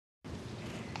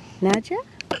Nadja?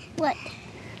 What?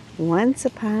 Once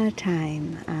upon a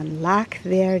time on Lac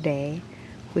Verde,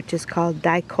 which is called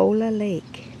Dicola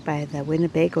Lake by the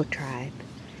Winnebago tribe,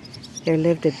 there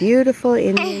lived a beautiful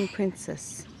Indian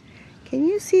princess. Can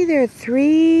you see there are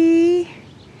 3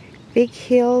 big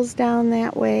hills down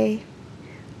that way?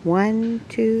 1,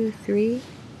 2, 3.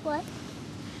 What?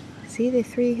 See the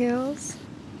 3 hills?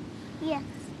 Yes.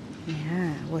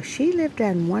 Yeah, well, she lived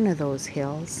on one of those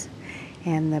hills,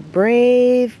 and the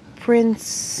brave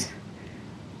prince,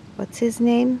 what's his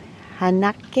name?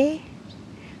 Hanake,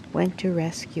 went to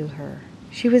rescue her.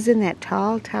 She was in that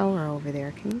tall tower over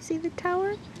there. Can you see the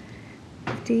tower? You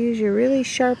have to use your really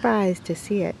sharp eyes to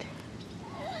see it.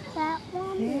 That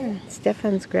one? Yeah,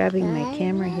 Stefan's grabbing my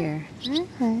camera here.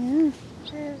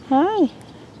 Hi.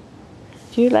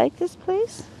 Do you like this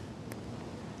place?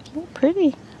 Oh,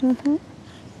 pretty.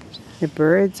 The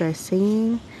birds are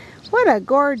singing. What a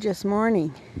gorgeous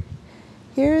morning.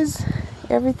 Here's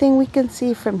everything we can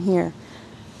see from here.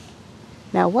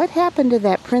 Now, what happened to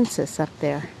that princess up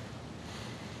there?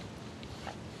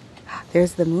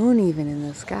 There's the moon even in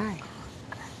the sky.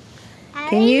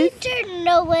 I don't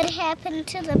know what happened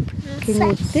to the princess. Can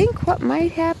you think what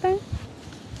might happen?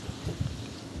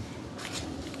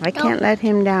 I can't let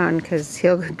him down because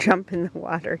he'll jump in the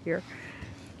water here.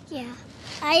 Yeah.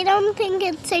 I don't think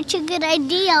it's such a good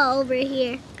idea over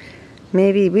here.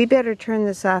 Maybe we better turn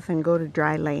this off and go to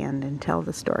dry land and tell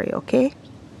the story, okay?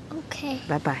 Okay.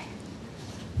 Bye-bye.